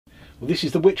Well, this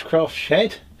is the Witchcraft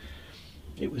Shed.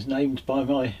 It was named by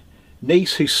my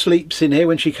niece, who sleeps in here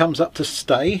when she comes up to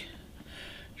stay.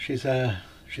 She's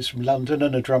from London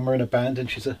and a drummer in a band, and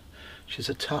she's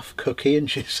a tough cookie,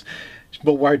 and she's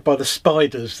more worried by the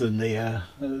spiders than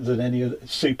any other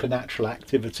supernatural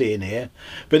activity in here.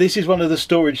 But this is one of the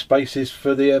storage spaces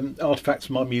for the artefacts of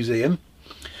my museum.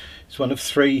 It's one of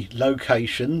 3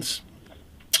 locations.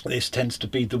 This tends to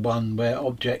be the one where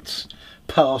objects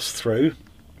pass through,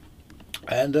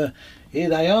 and here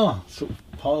they are, sort of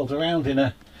piled around in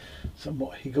a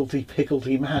somewhat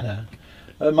higgledy-piggledy manner.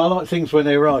 I like things when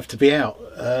they arrive to be out,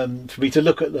 for me to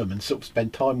look at them and sort of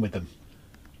spend time with them.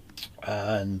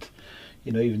 And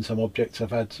you know, even some objects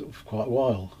I've had sort of quite a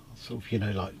while, sort of, you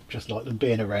know, like just like them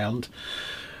being around.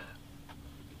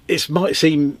 It might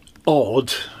seem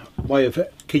odd way of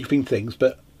keeping things,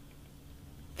 but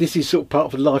this is sort of part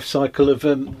of the life cycle of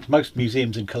most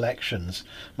museums and collections.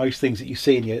 Most things that you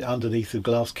see underneath the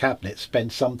glass cabinets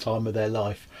spend some time of their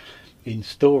life in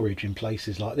storage in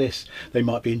places like this. They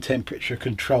might be in temperature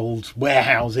controlled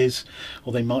warehouses,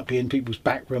 or they might be in people's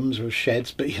back rooms or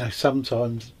sheds, but you know,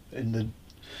 sometimes in an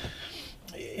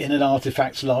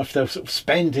artefact's life they'll sort of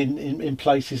spend in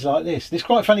places like this. And it's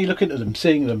quite funny looking at them,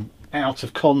 seeing them out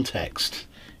of context.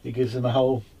 It gives them a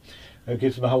whole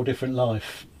different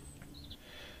life.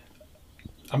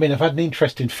 I mean, I've had an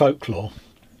interest in folklore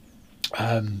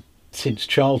since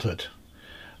childhood,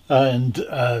 and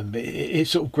it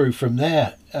sort of grew from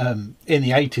there. In the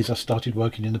 80s I started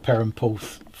working in the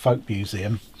Porth Folk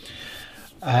Museum,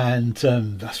 and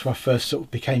that's where I first sort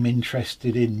of became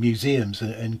interested in museums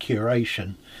and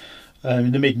curation.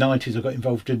 In the mid-90s I got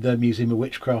involved in the Museum of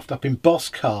Witchcraft up in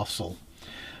Boscastle,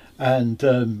 and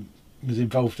was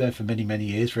involved there for many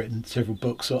years, written several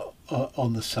books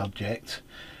on the subject.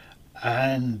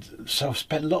 And so I've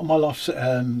spent a lot of my life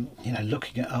you know,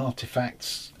 looking at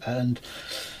artefacts, and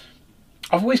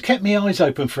I've always kept my eyes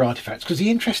open for artefacts, because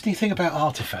the interesting thing about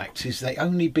artefacts is they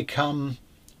only become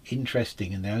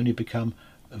interesting and they only become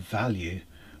of value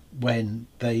when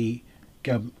they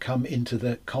come into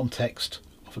the context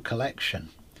of a collection.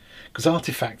 Because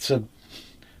artefacts are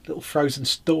little frozen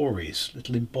stories,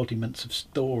 little embodiments of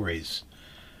stories,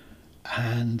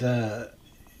 and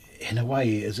in a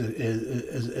way, as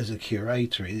a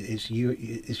curator, it's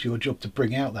your job to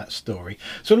bring out that story.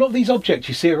 So a lot of these objects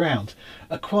you see around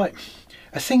are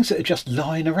things that are just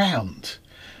lying around,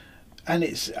 and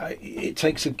it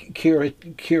takes a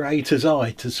curator's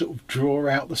eye to sort of draw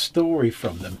out the story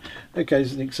from them. Okay,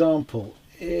 as an example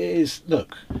is,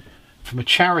 look, from a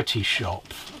charity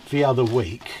shop the other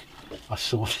week I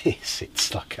saw this. It's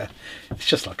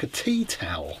just like a tea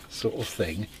towel sort of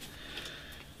thing,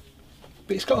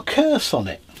 but it's got a curse on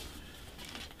it.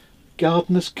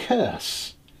 Gardener's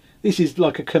curse. This is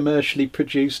like a commercially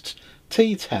produced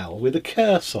tea towel with a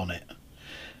curse on it.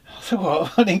 I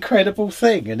thought, what an incredible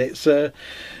thing. And it's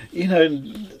you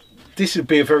know, this would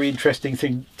be a very interesting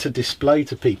thing to display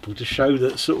to people, to show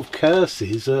that sort of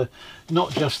curses are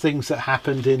not just things that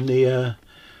happened in the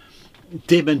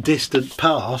dim and distant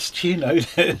past. You know,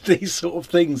 these sort of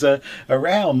things are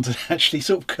around and actually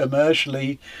sort of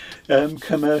commercially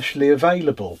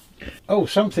available. Oh,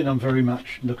 something I'm very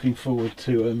much looking forward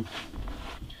to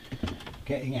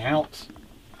getting out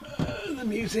the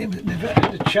museum that never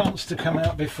had a chance to come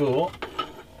out before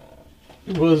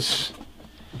was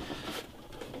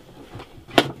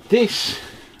this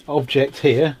object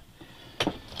here.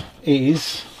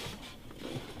 Is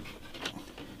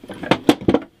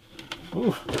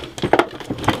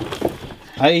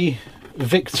a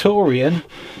Victorian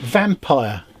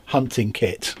vampire hunting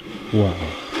kit. Wow.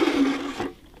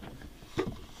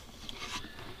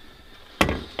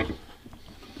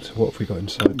 So what have we got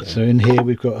inside there? So in here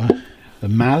we've got a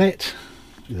mallet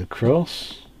with a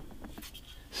cross,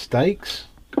 stakes,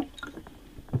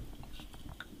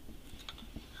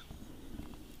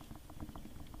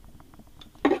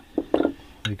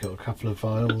 we've got a couple of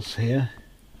vials here,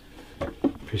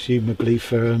 presumably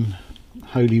for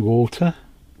holy water.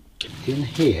 In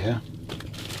here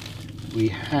we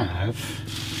have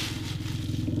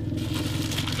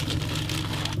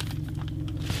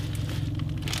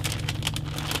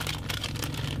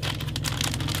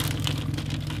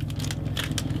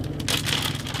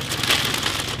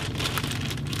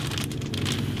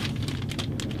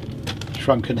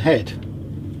shrunken head.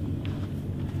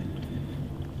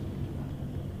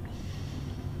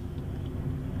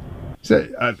 So,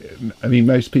 I mean,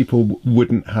 most people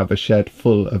wouldn't have a shed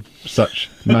full of such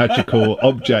magical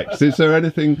objects. Is there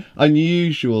anything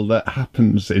unusual that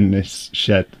happens in this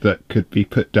shed that could be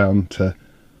put down to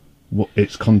what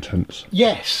its contents?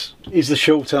 Yes, is the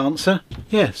short answer.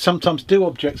 Yeah, sometimes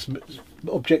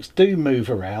objects do move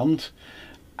around,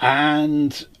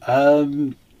 and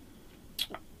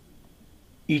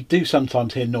you do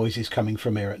sometimes hear noises coming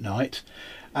from here at night.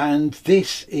 And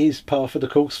this is par for the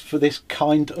course for this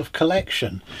kind of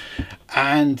collection.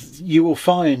 And you will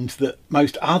find that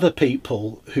most other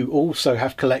people who also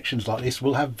have collections like this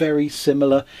will have very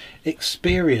similar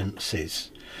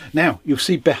experiences. Now, you'll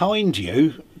see behind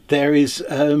you there is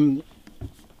a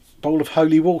bowl of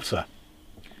holy water.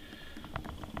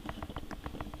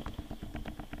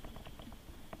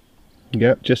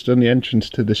 Yep, just on the entrance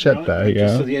to the shed, right, there, yeah.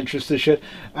 Just on the entrance to the shed.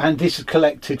 And this is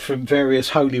collected from various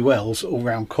holy wells all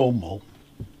around Cornwall.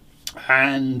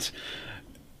 And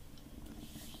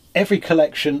every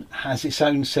collection has its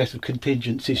own set of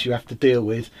contingencies you have to deal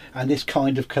with, and this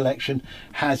kind of collection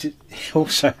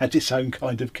also has its own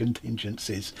kind of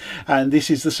contingencies. And this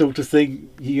is the sort of thing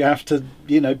you have to,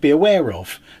 be aware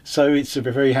of. So it's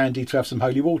very handy to have some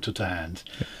holy water to hand.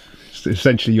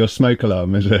 Essentially your smoke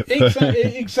alarm, is it?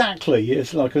 Exactly.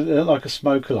 It's like a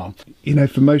smoke alarm.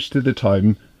 For most of the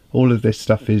time, all of this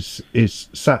stuff is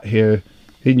sat here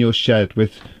in your shed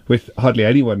with hardly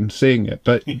anyone seeing it.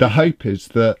 But the hope is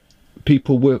that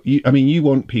people will. You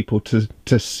want people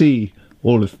to see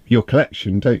all of your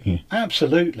collection, don't you?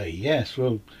 Absolutely. Yes.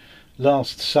 Well,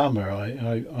 last summer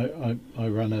I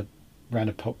ran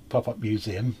a pop-up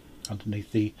museum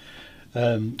underneath the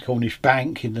Cornish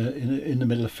Bank in the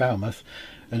middle of Falmouth,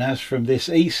 and as from this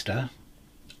Easter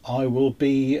I will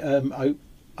be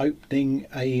opening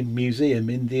a museum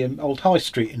in the old High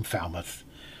Street in Falmouth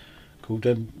called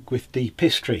with the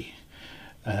Pistry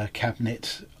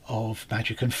Cabinet of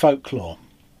Magic and Folklore,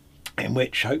 in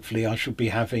which hopefully I shall be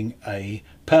having a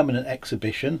permanent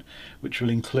exhibition which will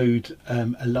include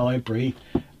a library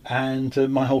and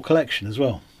my whole collection as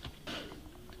well.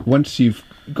 Once you've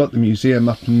got the museum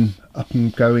up and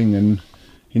going, and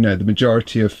the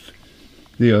majority of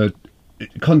the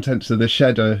contents of the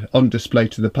shed are on display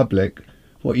to the public,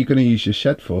 what are you going to use your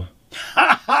shed for?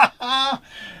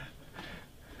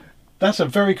 That's a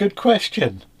very good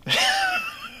question.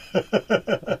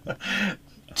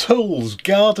 Tools,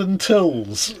 garden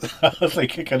tools, I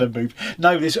think are going to move.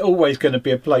 No, there's always going to be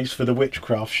a place for the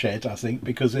Witchcraft Shed, I think,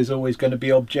 because there's always going to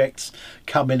be objects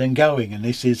coming and going, and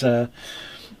this is like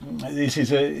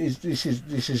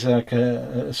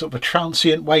a sort of a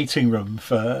transient waiting room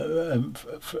for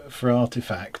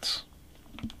artefacts.